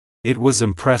It was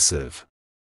impressive.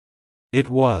 It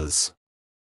was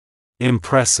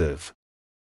impressive.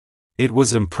 It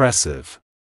was impressive.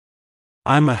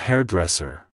 I'm a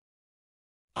hairdresser.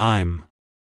 I'm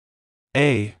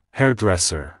a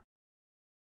hairdresser.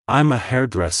 I'm a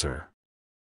hairdresser.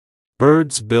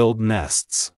 Birds build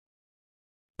nests.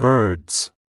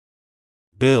 Birds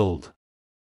build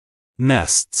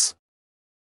nests.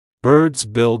 Birds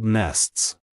build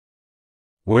nests.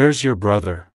 Where's your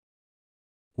brother?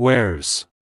 Where's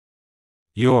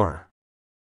your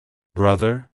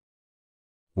brother?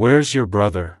 Where's your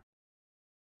brother?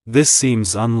 This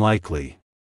seems unlikely.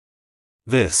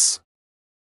 This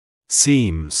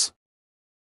seems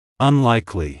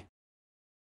unlikely.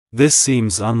 This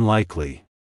seems unlikely.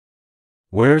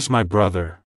 Where's my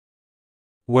brother?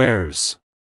 Where's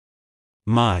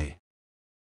my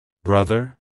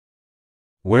brother?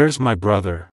 Where's my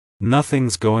brother?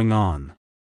 Nothing's going on.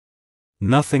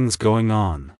 Nothing's going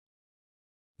on.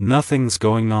 Nothing's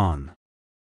going on.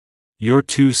 You're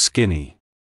too skinny.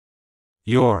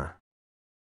 You're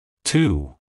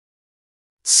too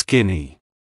skinny.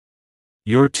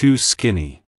 You're too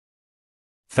skinny.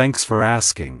 Thanks for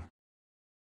asking.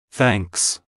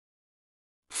 Thanks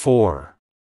for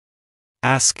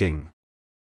asking.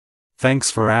 Thanks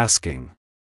for asking.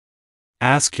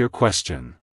 Ask your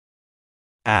question.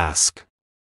 Ask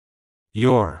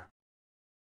your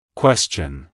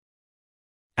question.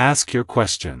 Ask your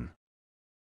question.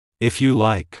 If you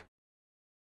like.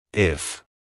 If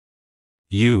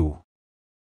you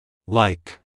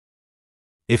like.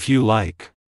 If you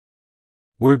like.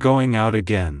 We're going out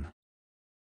again.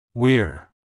 We're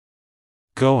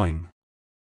going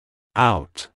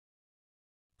out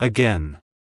again.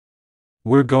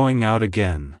 We're going out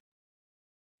again.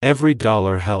 Every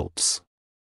dollar helps.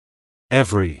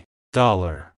 Every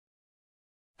dollar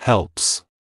helps.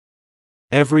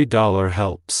 Every dollar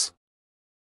helps.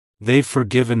 They've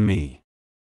forgiven me.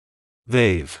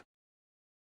 They've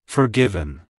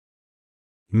forgiven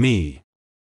me.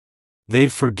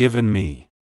 They've forgiven me.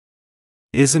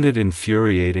 Isn't it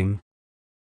infuriating?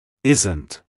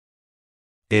 Isn't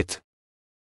it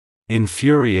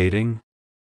infuriating?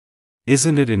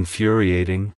 Isn't it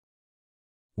infuriating?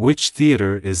 Which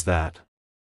theater is that?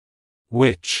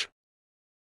 Which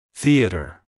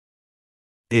theater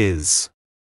is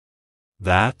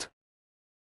that?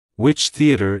 Which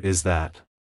theater is that?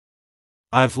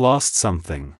 I've lost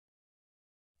something.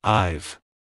 I've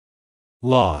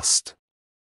lost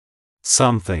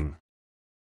something.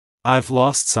 I've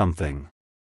lost something.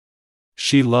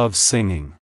 She loves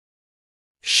singing.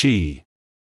 She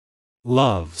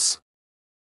loves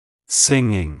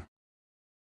singing.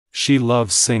 She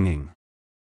loves singing.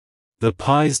 The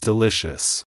pie's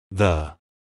delicious. The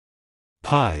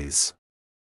pie's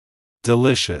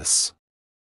delicious.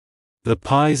 The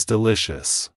pie's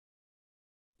delicious.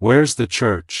 Where's the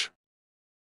church?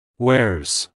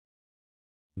 Where's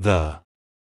the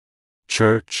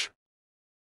church?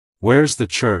 Where's the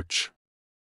church?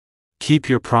 Keep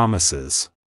your promises.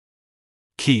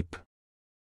 Keep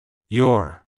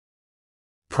your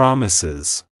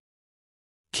promises.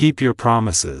 Keep your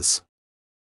promises.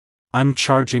 I'm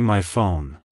charging my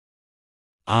phone.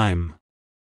 I'm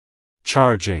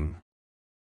charging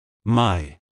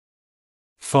my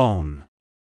phone.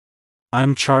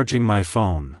 I'm charging my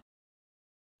phone.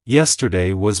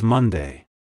 Yesterday was Monday.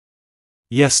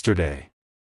 Yesterday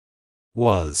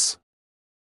was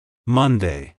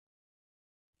Monday.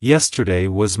 Yesterday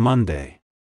was Monday.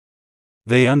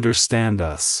 They understand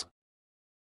us.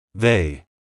 They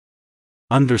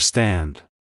understand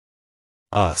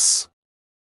us.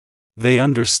 They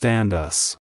understand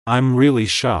us. I'm really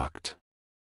shocked.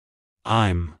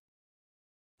 I'm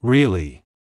really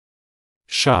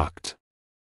shocked.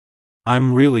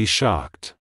 I'm really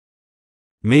shocked.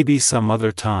 Maybe some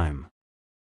other time.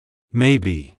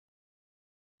 Maybe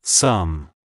some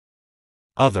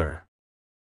other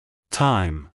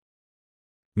time.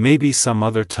 Maybe some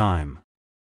other time.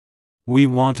 We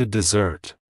wanted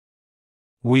dessert.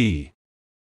 We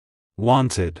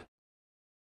wanted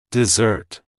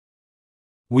dessert.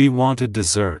 We wanted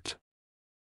dessert.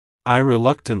 I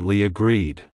reluctantly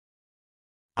agreed.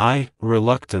 I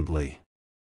reluctantly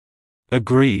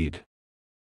agreed.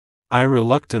 I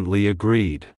reluctantly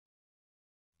agreed.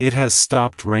 It has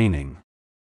stopped raining.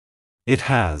 It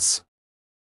has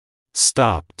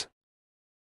stopped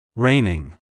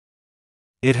raining.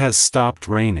 It has stopped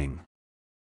raining.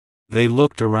 They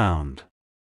looked around.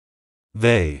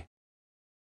 They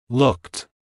looked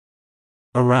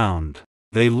around.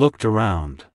 They looked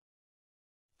around.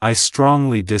 I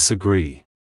strongly disagree.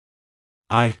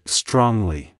 I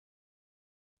strongly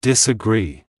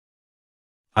disagree.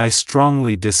 I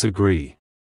strongly disagree.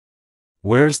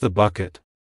 Where's the bucket?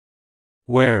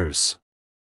 Where's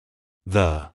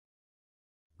the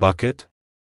bucket?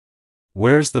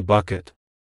 Where's the bucket?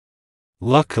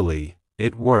 Luckily,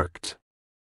 it worked.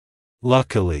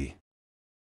 Luckily,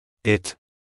 it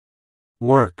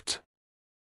worked.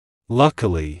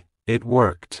 Luckily, it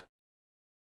worked.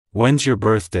 When's your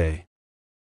birthday?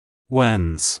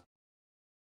 When's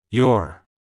your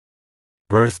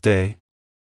birthday?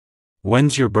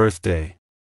 When's your birthday?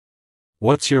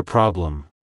 What's your problem?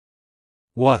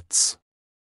 What's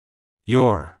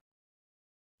your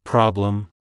problem?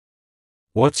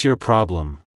 What's your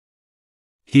problem?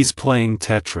 He's playing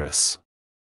Tetris.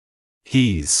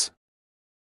 He's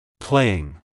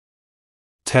playing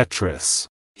Tetris.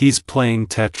 He's playing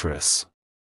Tetris.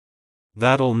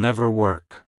 That'll never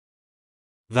work.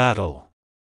 That'll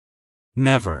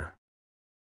never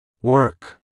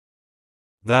work.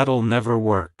 That'll never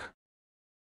work.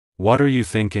 What are you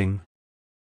thinking?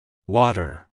 What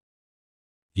are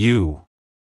you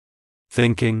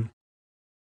thinking?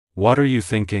 What are you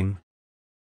thinking?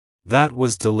 That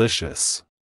was delicious.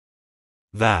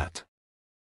 That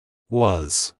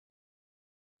was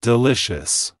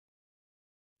delicious.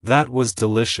 That was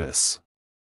delicious.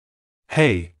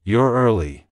 Hey, you're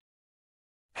early.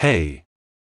 Hey,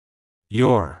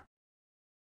 you're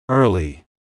early.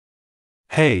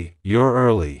 Hey, you're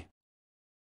early.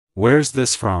 Where's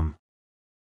this from?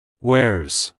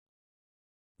 Where's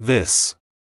this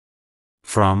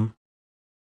from?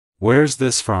 Where's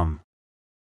this from?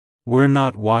 We're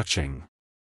not watching.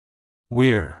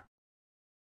 We're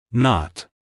not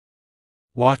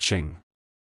watching.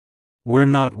 We're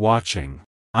not watching.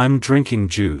 I'm drinking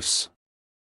juice.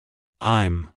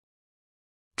 I'm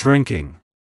drinking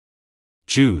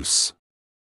juice.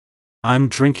 I'm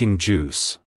drinking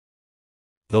juice.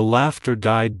 The laughter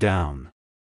died down.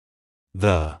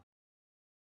 The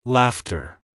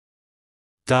laughter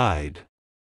died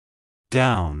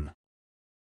down.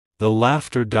 The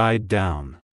laughter died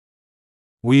down.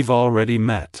 We've already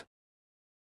met.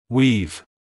 We've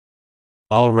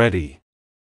already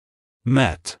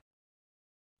met.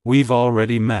 We've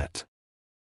already met.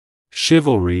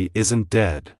 Chivalry isn't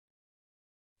dead.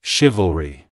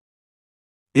 Chivalry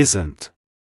isn't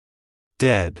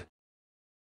dead.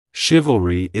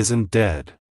 Chivalry isn't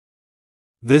dead.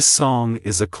 This song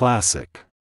is a classic.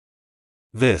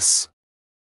 This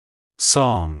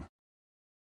song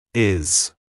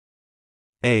is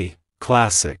a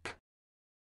classic.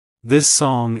 This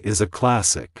song is a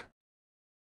classic.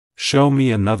 Show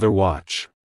me another watch.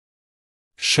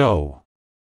 Show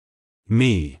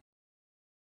me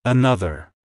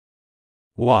another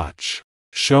watch.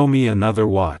 Show me another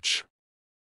watch.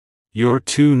 You're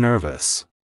too nervous.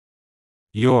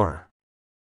 You're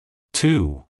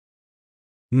too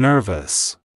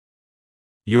nervous.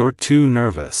 You're too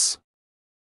nervous.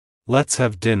 Let's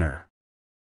have dinner.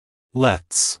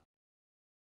 Let's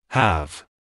have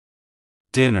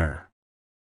dinner.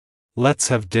 Let's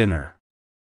have dinner.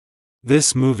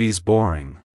 This movie's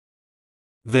boring.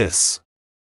 This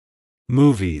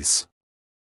movie's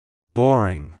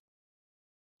boring.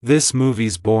 This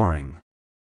movie's boring.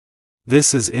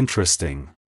 This is interesting.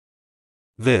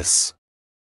 This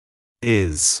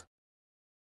is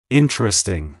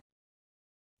interesting.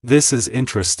 This is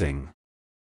interesting.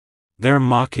 They're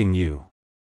mocking you.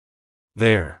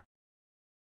 They're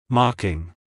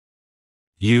mocking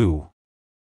you.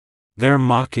 They're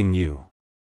mocking you.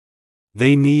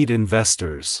 They need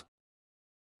investors.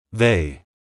 They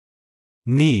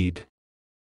need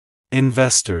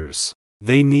investors.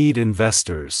 They need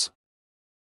investors.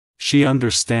 She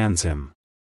understands him.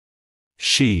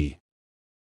 She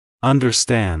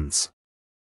understands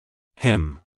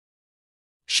him.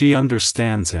 She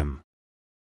understands him.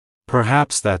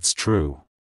 Perhaps that's true.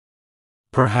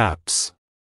 Perhaps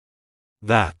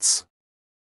that's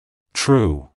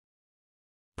true.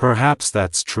 Perhaps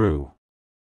that's true.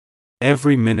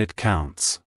 Every minute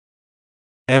counts.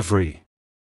 Every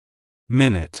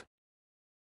minute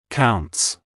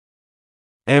counts.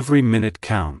 Every minute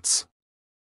counts.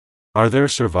 Are there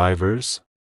survivors?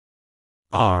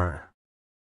 Are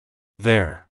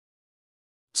there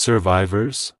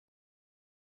survivors?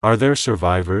 Are there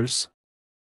survivors?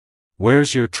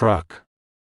 Where's your truck?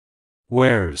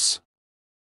 Where's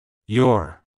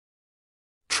your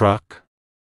truck?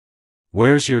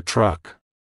 Where's your truck?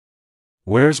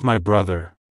 Where's my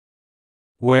brother?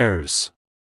 Where's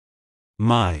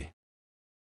my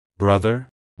brother?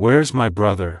 Where's my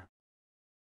brother?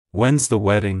 When's the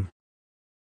wedding?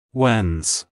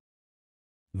 When's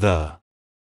the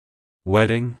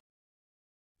wedding?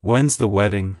 When's the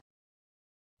wedding?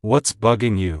 What's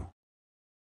bugging you?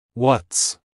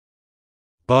 What's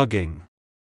bugging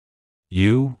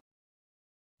you?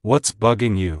 What's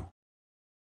bugging you?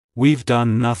 We've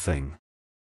done nothing.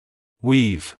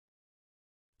 We've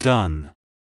done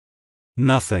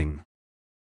nothing.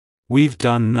 We've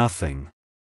done nothing.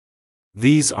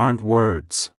 These aren't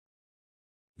words.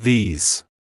 These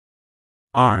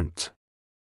aren't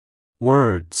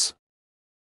words.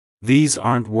 These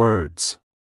aren't words.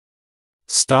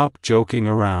 Stop joking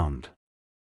around.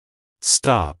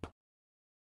 Stop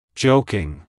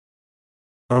joking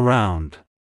around.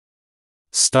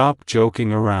 Stop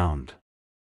joking around.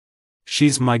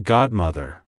 She's my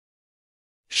godmother.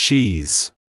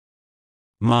 She's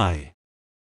my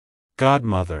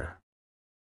godmother.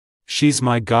 She's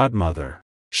my godmother.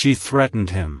 She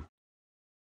threatened him.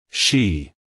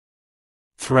 She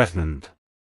threatened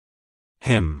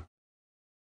him.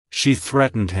 She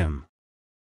threatened him.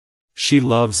 She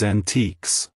loves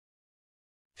antiques.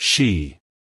 She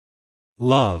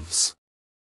loves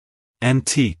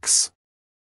antiques.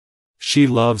 She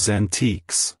loves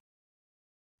antiques.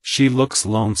 She looks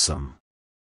lonesome.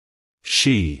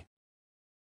 She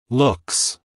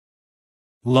looks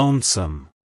lonesome.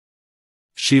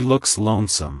 She looks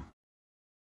lonesome.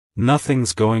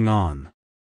 Nothing's going on.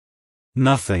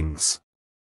 Nothing's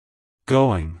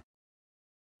going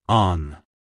on.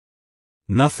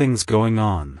 Nothing's going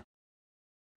on.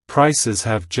 Prices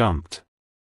have jumped.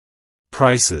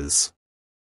 Prices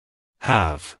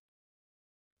have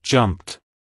jumped.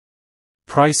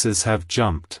 Prices have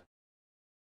jumped.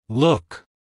 Look.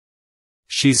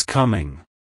 She's coming.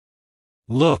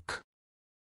 Look.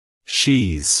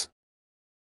 She's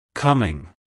coming.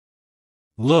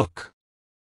 Look.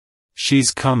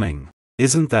 She's coming.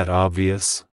 Isn't that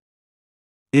obvious?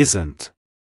 Isn't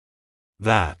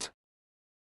that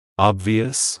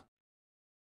obvious?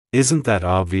 Isn't that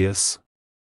obvious?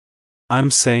 I'm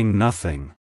saying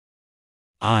nothing.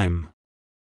 I'm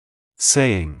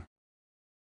saying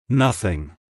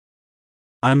nothing.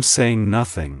 I'm saying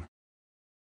nothing.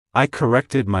 I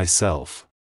corrected myself.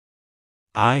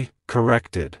 I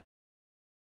corrected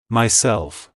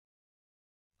myself.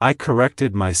 I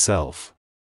corrected myself.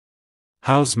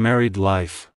 How's married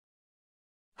life?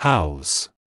 How's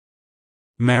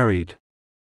married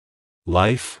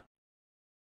life?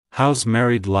 How's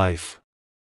married life?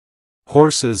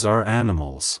 Horses are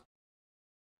animals.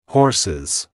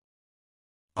 Horses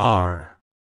are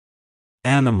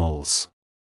animals.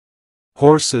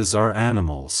 Horses are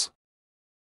animals.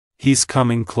 He's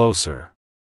coming closer.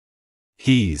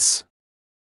 He's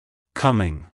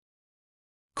coming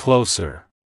closer.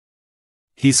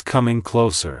 He's coming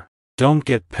closer. Don't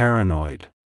get paranoid.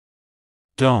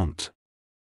 Don't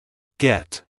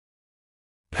get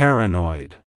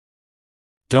paranoid.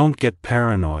 Don't get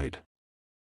paranoid.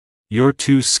 You're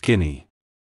too skinny.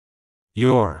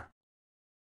 You're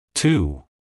too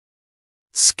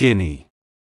skinny.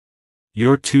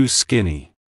 You're too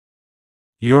skinny.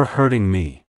 You're hurting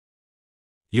me.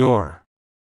 You're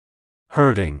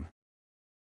hurting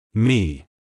me.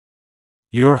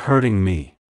 You're hurting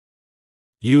me.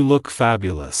 You look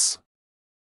fabulous.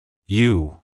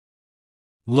 You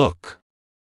look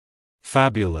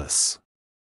fabulous.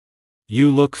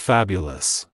 You look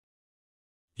fabulous.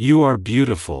 You are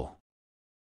beautiful.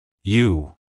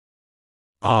 You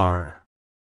are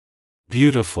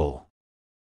beautiful.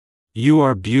 You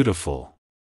are beautiful.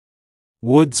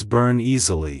 Woods burn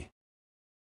easily.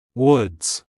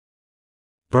 Woods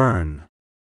burn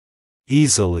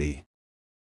easily.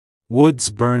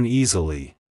 Woods burn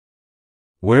easily.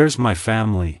 Where's my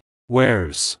family?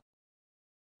 Where's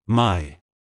my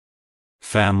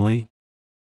family?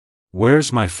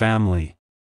 Where's my family?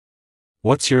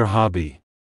 What's your hobby?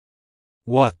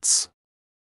 What's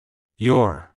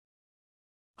your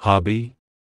hobby?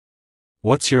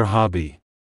 What's your hobby?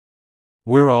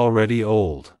 We're already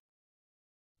old.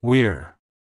 We're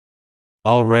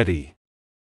already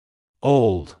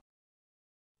old.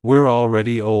 We're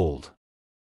already old.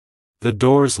 The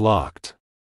door's locked.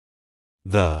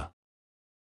 The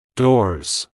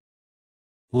door's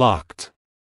locked.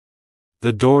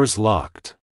 The door's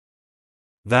locked.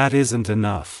 That isn't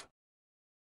enough.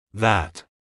 That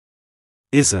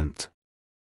isn't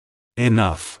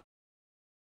enough.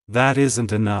 That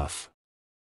isn't enough.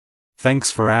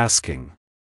 Thanks for asking.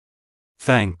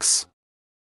 Thanks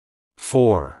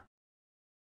for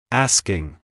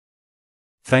asking.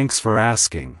 Thanks for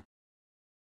asking.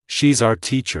 She's our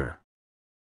teacher.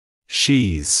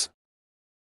 She's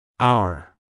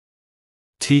our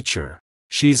teacher.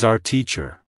 She's our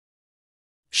teacher.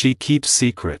 She keeps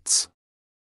secrets.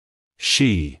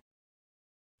 She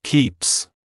keeps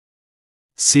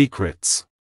secrets.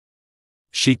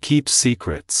 She keeps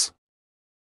secrets.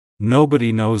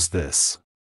 Nobody knows this.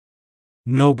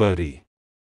 Nobody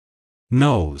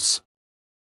knows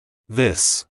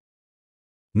this.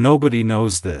 Nobody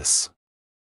knows this.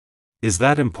 Is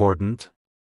that important?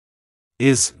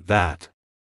 Is that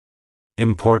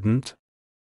important?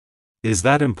 Is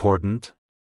that important?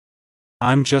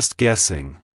 I'm just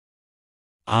guessing.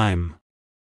 I'm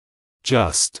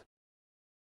just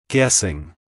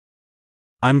guessing.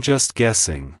 I'm just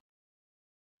guessing.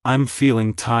 I'm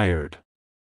feeling tired.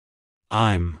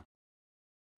 I'm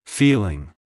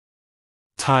feeling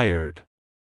tired.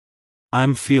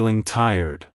 I'm feeling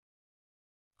tired.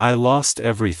 I lost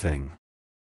everything.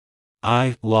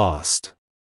 I lost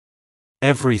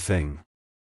everything.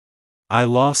 I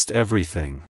lost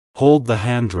everything. Hold the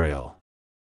handrail.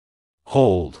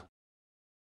 Hold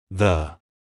the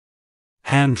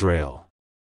handrail.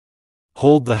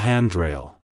 Hold the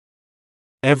handrail.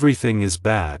 Everything is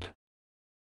bad.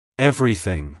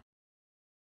 Everything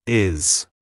is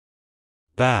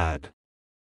bad.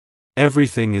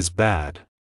 Everything is bad.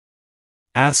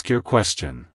 Ask your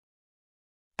question.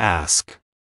 Ask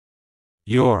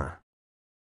your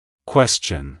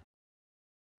question.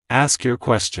 Ask your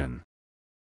question.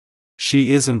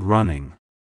 She isn't running.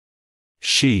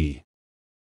 She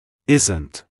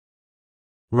isn't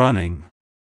running.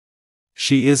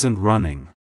 She isn't running.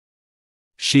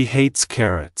 She hates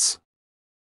carrots.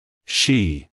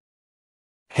 She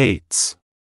hates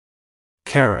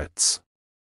carrots.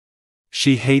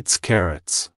 She hates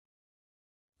carrots.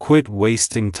 Quit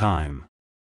wasting time.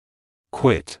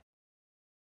 Quit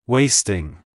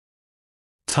wasting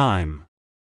time.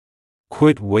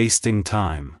 Quit wasting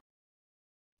time.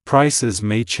 Prices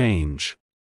may change.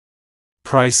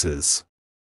 Prices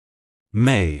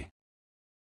may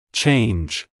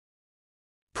change.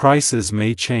 Prices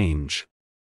may change.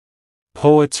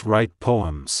 Poets write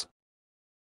poems.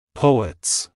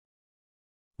 Poets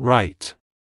write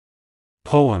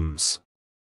poems.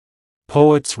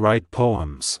 Poets write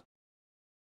poems.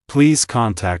 Please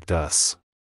contact us.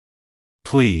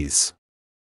 Please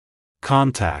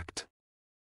contact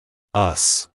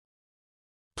us.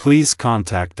 Please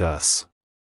contact us.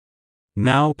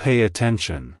 Now pay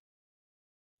attention.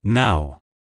 Now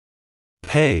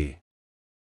pay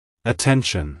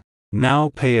attention. Now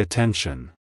pay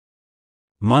attention.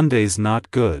 Monday's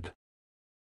not good.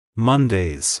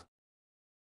 Monday's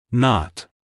not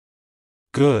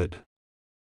good.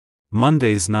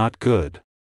 Monday's not good.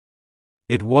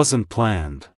 It wasn't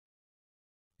planned.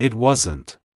 It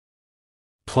wasn't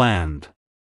planned.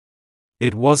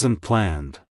 It wasn't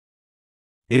planned.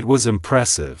 It was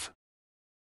impressive.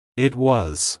 It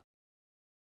was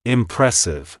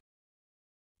impressive.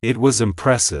 It was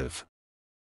impressive.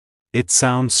 It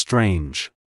sounds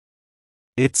strange.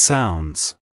 It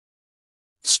sounds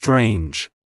strange.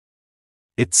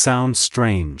 It sounds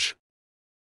strange.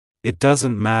 It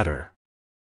doesn't matter.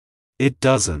 It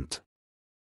doesn't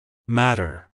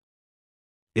matter.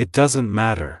 It doesn't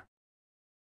matter.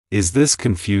 Is this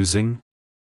confusing?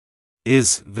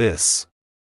 Is this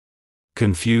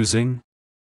confusing?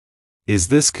 Is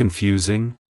this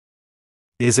confusing?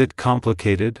 Is it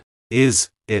complicated? Is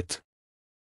it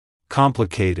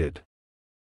complicated?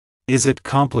 Is it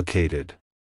complicated?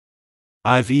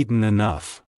 I've eaten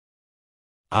enough.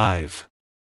 I've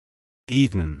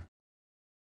eaten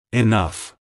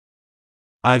enough.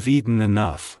 I've eaten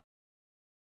enough.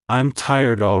 I'm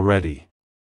tired already.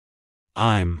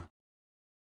 I'm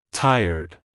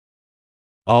tired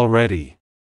already.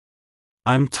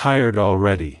 I'm tired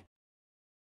already.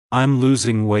 I'm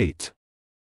losing weight.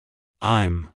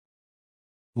 I'm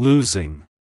losing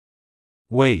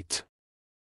weight.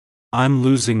 I'm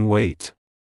losing weight.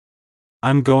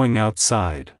 I'm going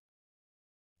outside.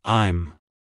 I'm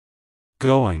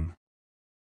going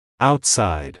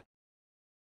outside.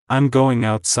 I'm going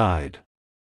outside.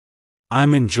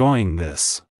 I'm enjoying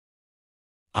this.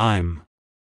 I'm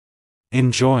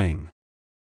enjoying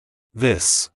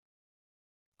this.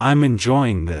 I'm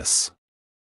enjoying this.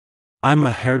 I'm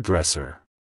a hairdresser.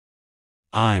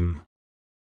 I'm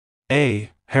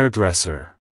a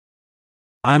hairdresser.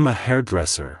 I'm a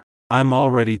hairdresser. I'm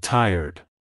already tired.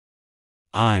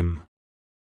 I'm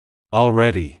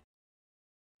already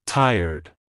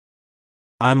tired.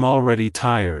 I'm already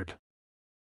tired.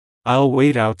 I'll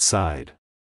wait outside.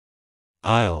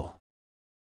 I'll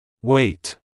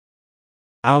wait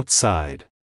outside.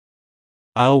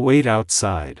 I'll wait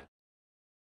outside.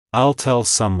 I'll tell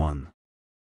someone.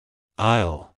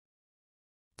 I'll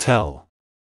tell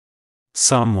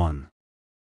someone.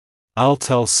 I'll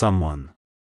tell someone.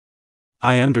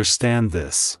 I understand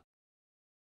this.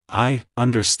 I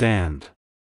understand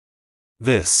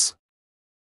this.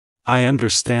 I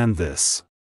understand this.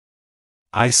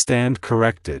 I stand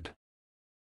corrected.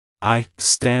 I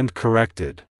stand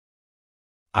corrected.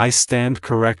 I stand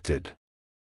corrected.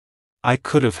 I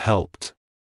could have helped.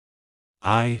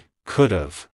 I could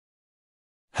have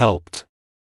helped.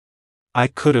 I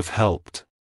could have helped.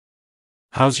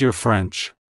 How's your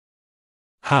French?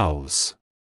 How's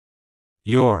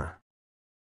your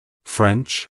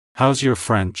French? How's your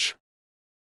French?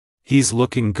 He's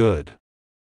looking good.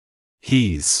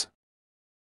 He's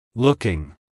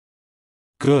looking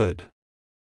good.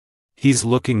 He's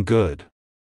looking good.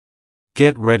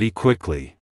 Get ready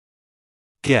quickly.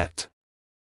 Get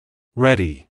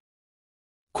ready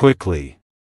quickly.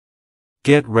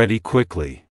 Get ready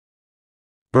quickly.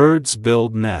 Birds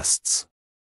build nests.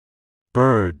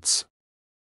 Birds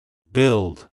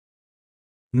build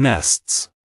nests.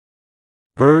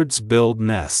 Birds build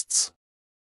nests.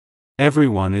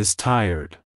 Everyone is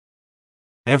tired.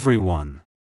 Everyone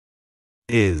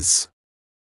is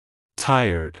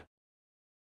tired.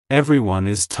 Everyone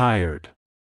is tired.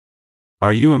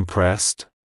 Are you impressed?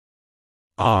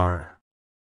 Are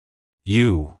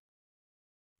you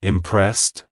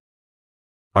impressed?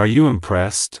 Are you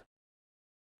impressed?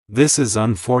 This is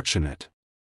unfortunate.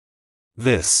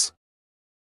 This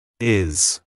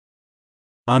is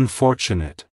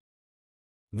unfortunate.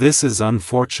 This is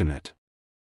unfortunate.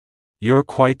 You're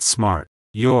quite smart.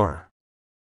 You're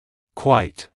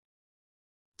quite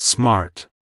smart.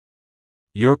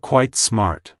 You're quite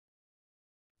smart.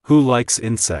 Who likes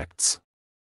insects?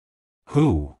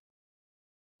 Who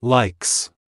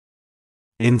likes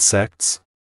insects?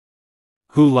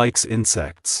 Who likes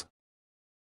insects?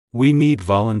 We need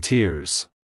volunteers.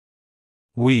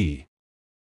 We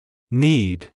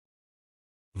need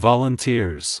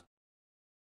volunteers.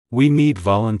 We need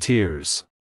volunteers.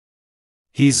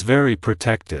 He's very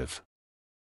protective.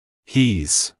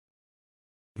 He's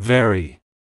very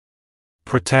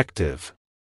protective.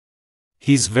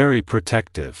 He's very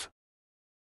protective.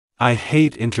 I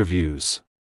hate interviews.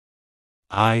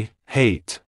 I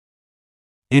hate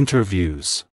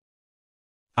interviews.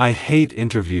 I hate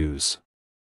interviews.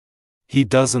 He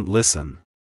doesn't listen.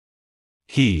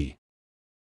 He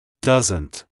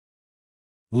doesn't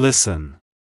listen.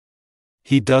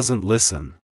 He doesn't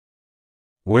listen.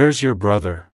 Where's your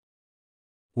brother?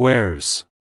 Where's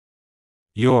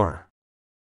your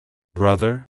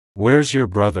brother? Where's your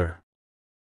brother?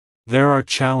 There are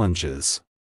challenges.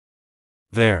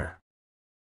 There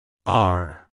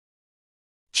are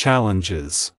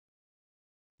challenges.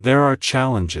 There are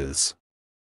challenges.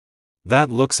 That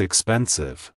looks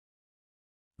expensive.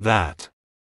 That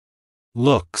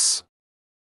looks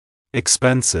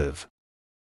expensive.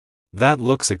 That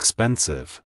looks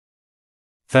expensive.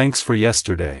 Thanks for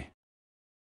yesterday.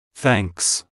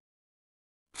 Thanks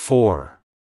for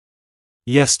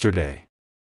yesterday.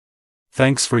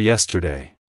 Thanks for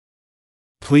yesterday.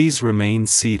 Please remain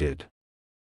seated.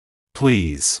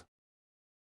 Please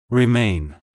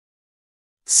remain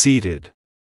seated.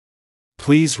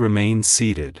 Please remain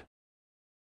seated.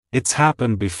 It's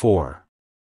happened before.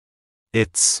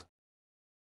 It's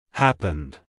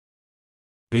happened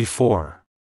before.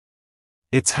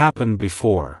 It's happened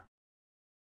before.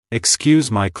 Excuse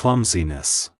my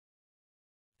clumsiness.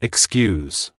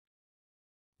 Excuse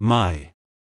my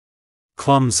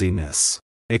clumsiness.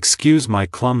 Excuse my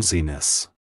clumsiness.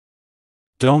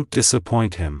 Don't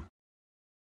disappoint him.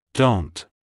 Don't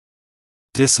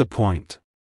disappoint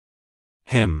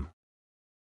him.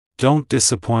 Don't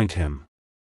disappoint him.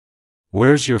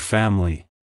 Where's your family?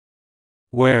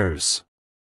 Where's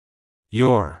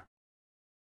your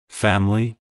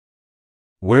family?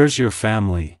 Where's your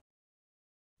family?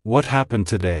 What happened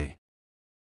today?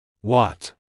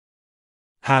 What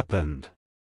happened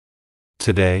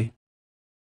today?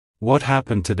 What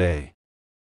happened today?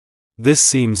 This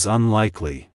seems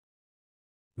unlikely.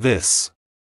 This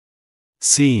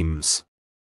seems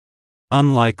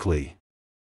unlikely.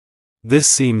 This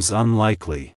seems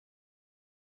unlikely.